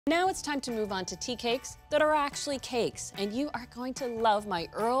Now it's time to move on to tea cakes that are actually cakes, and you are going to love my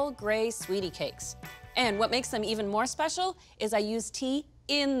Earl Grey Sweetie Cakes. And what makes them even more special is I use tea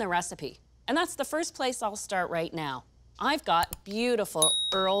in the recipe. And that's the first place I'll start right now. I've got beautiful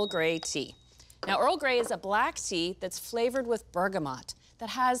Earl Grey tea. Now, Earl Grey is a black tea that's flavored with bergamot that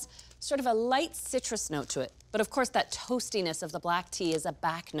has sort of a light citrus note to it. But of course, that toastiness of the black tea is a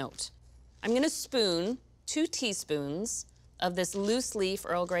back note. I'm gonna spoon 2 teaspoons of this loose leaf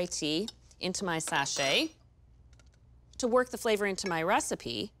Earl Grey tea into my sachet. To work the flavor into my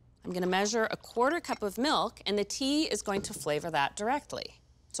recipe, I'm gonna measure a 1/4 cup of milk, and the tea is going to flavor that directly.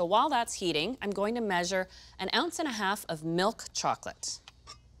 So while that's heating, I'm going to measure 1.5 ounces of milk chocolate.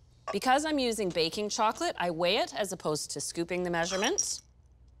 Because I'm using baking chocolate, I weigh it as opposed to scooping the measurements.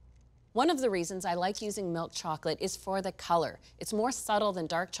 One of the reasons I like using milk chocolate is for the color. It's more subtle than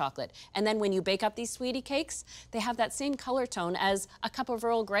dark chocolate. And then when you bake up these sweetie cakes, they have that same color tone as a cup of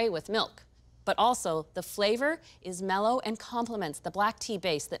Earl Grey with milk. But also, the flavor is mellow and complements the black tea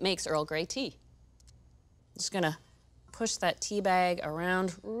base that makes Earl Grey tea. I'm just gonna push that tea bag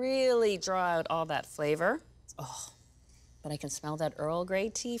around, really draw out all that flavor. Oh, but I can smell that Earl Grey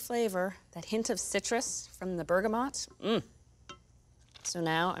tea flavor, that hint of citrus from the bergamot. So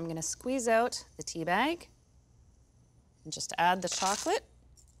now I'm gonna squeeze out the tea bag and just add the chocolate.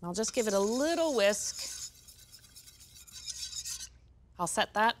 I'll just give it a little whisk. I'll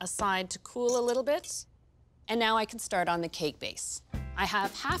set that aside to cool a little bit. And now I can start on the cake base. I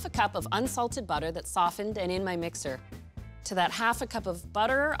have 1/2 cup of unsalted butter that's softened and in my mixer. To that 1/2 cup of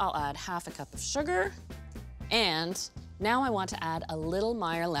butter, I'll add 1/2 cup of sugar. And now I want to add a little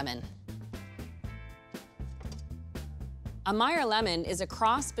Meyer lemon. A Meyer lemon is a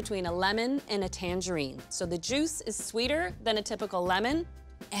cross between a lemon and a tangerine. So the juice is sweeter than a typical lemon,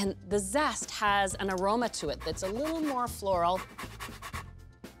 and the zest has an aroma to it that's a little more floral.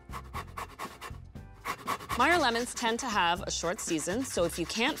 Meyer lemons tend to have a short season, so if you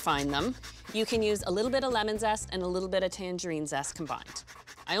can't find them, you can use a little bit of lemon zest and a little bit of tangerine zest combined.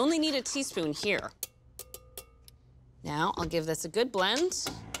 I only need a teaspoon here. Now I'll give this a good blend.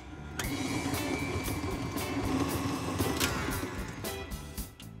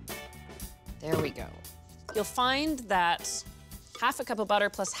 There we go. You'll find that 1/2 cup of butter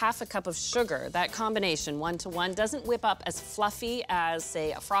plus 1/2 cup of sugar, that combination 1 to 1, doesn't whip up as fluffy as,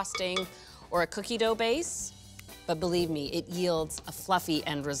 say, a frosting or a cookie dough base, but believe me, it yields a fluffy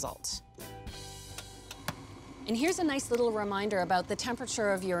end result. And here's a nice little reminder about the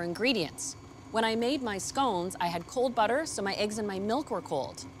temperature of your ingredients. When I made my scones, I had cold butter, so my eggs and my milk were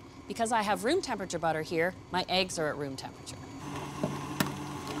cold. Because I have room temperature butter here, my eggs are at room temperature.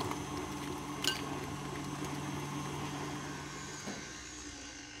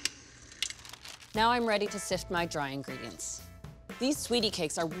 Now I'm ready to sift my dry ingredients. These sweetie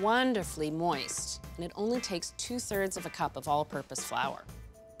cakes are wonderfully moist, and it only takes 2/3 of a cup of all-purpose flour.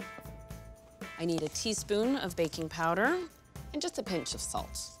 I need a teaspoon of baking powder and just a pinch of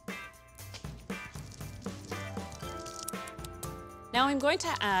salt. Now I'm going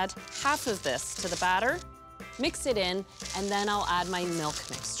to add 1/2 of this to the batter, mix it in, and then I'll add my milk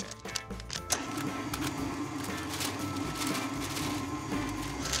mixture.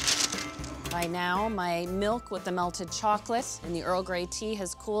 By now, my milk with the melted chocolate and the Earl Grey tea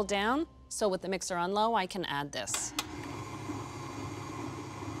has cooled down, so with the mixer on low, I can add this.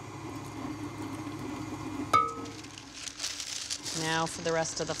 Now for the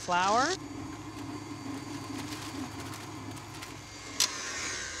rest of the flour.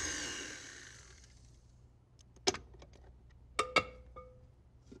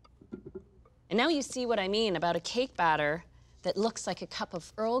 And now you see what I mean about a cake batter that looks like a cup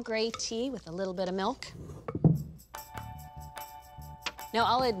of Earl Grey tea with a little bit of milk. Now,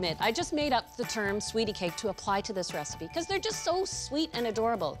 I'll admit, I just made up the term sweetie cake to apply to this recipe because they're just so sweet and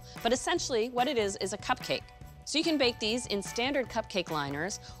adorable. But essentially, what it is a cupcake. So you can bake these in standard cupcake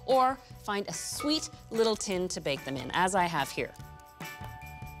liners or find a sweet little tin to bake them in, as I have here.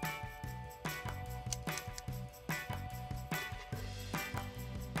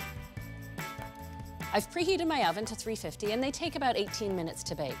 I've preheated my oven to 350 and they take about 18 minutes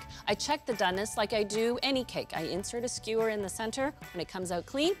to bake. I check the doneness like I do any cake. I insert a skewer in the center. When it comes out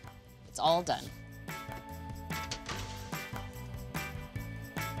clean, it's all done.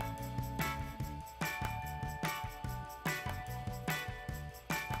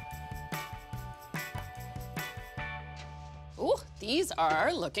 Ooh, these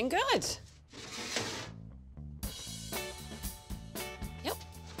are looking good. Yep,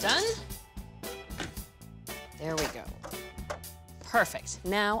 done. There we go. Perfect.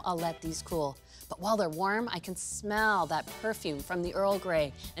 Now I'll let these cool. But while they're warm, I can smell that perfume from the Earl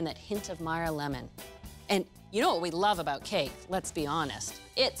Grey and that hint of Meyer lemon. And you know what we love about cake, let's be honest.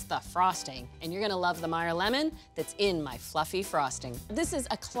 It's the frosting, and you're gonna love the Meyer lemon that's in my fluffy frosting. This is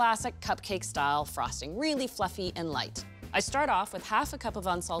a classic cupcake style frosting, really fluffy and light. I start off with half a cup of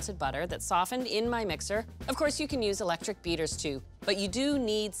unsalted butter that's softened in my mixer. Of course, you can use electric beaters too, but you do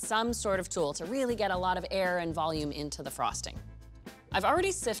need some sort of tool to really get a lot of air and volume into the frosting. I've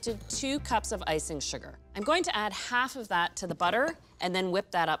already sifted 2 cups of icing sugar. I'm going to add half of that to the butter and then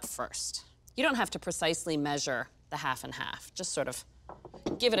whip that up first. You don't have to precisely measure the half and half, just sort of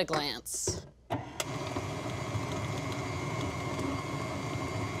give it a glance.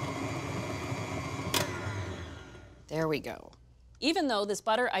 There we go. Even though this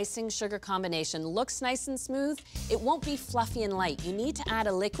butter icing sugar combination looks nice and smooth, it won't be fluffy and light. You need to add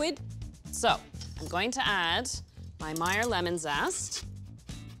a liquid. So I'm going to add my Meyer lemon zest.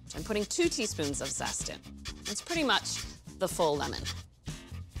 I'm putting 2 teaspoons of zest in. It's pretty much the full lemon.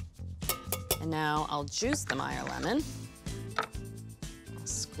 And now I'll juice the Meyer lemon. I'll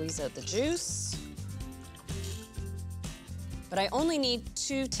squeeze out the juice. But I only need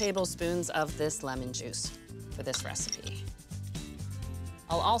 2 tablespoons of this lemon juice for this recipe.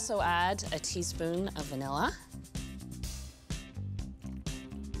 I'll also add a teaspoon of vanilla.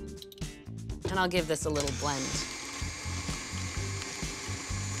 And I'll give this a little blend.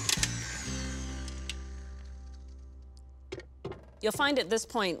 You'll find at this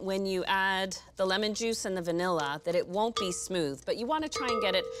point when you add the lemon juice and the vanilla that it won't be smooth, but you want to try and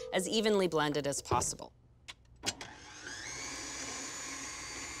get it as evenly blended as possible.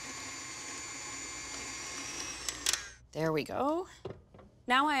 There we go.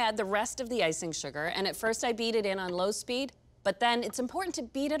 Now I add the rest of the icing sugar, and at first I beat it in on low speed, but then it's important to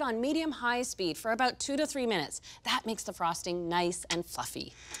beat it on medium-high speed for about 2 to 3 minutes. That makes the frosting nice and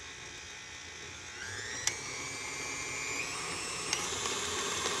fluffy.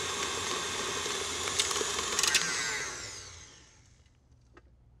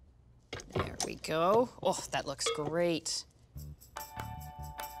 There we go. Oh, that looks great.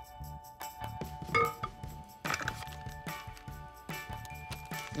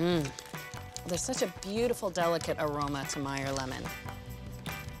 There's such a beautiful, delicate aroma to Meyer lemon.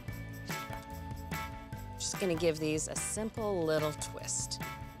 Just gonna give these a simple little twist.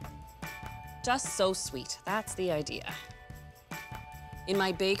 Just so sweet, that's the idea. In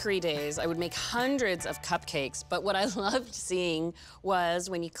my bakery days, I would make hundreds of cupcakes, but what I loved seeing was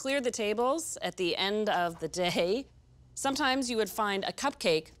when you clear the tables at the end of the day, sometimes you would find a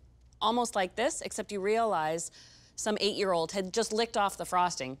cupcake almost like this, except you realize some 8-year-old had just licked off the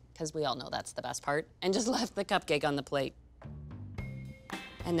frosting, because we all know that's the best part, and just left the cupcake on the plate.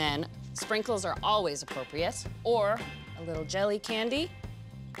 And then sprinkles are always appropriate, or a little jelly candy.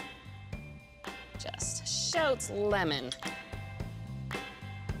 Just shouts lemon.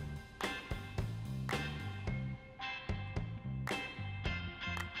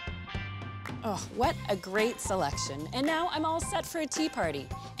 Oh, what a great selection. And now I'm all set for a tea party.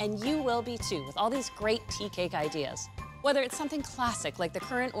 And you will be too, with all these great tea cake ideas. Whether it's something classic like the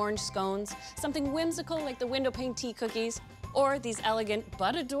currant orange scones, something whimsical like the windowpane tea cookies, or these elegant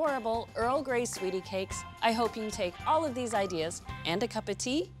but adorable Earl Grey Sweetie Cakes, I hope you take all of these ideas and a cup of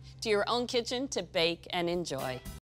tea to your own kitchen to bake and enjoy.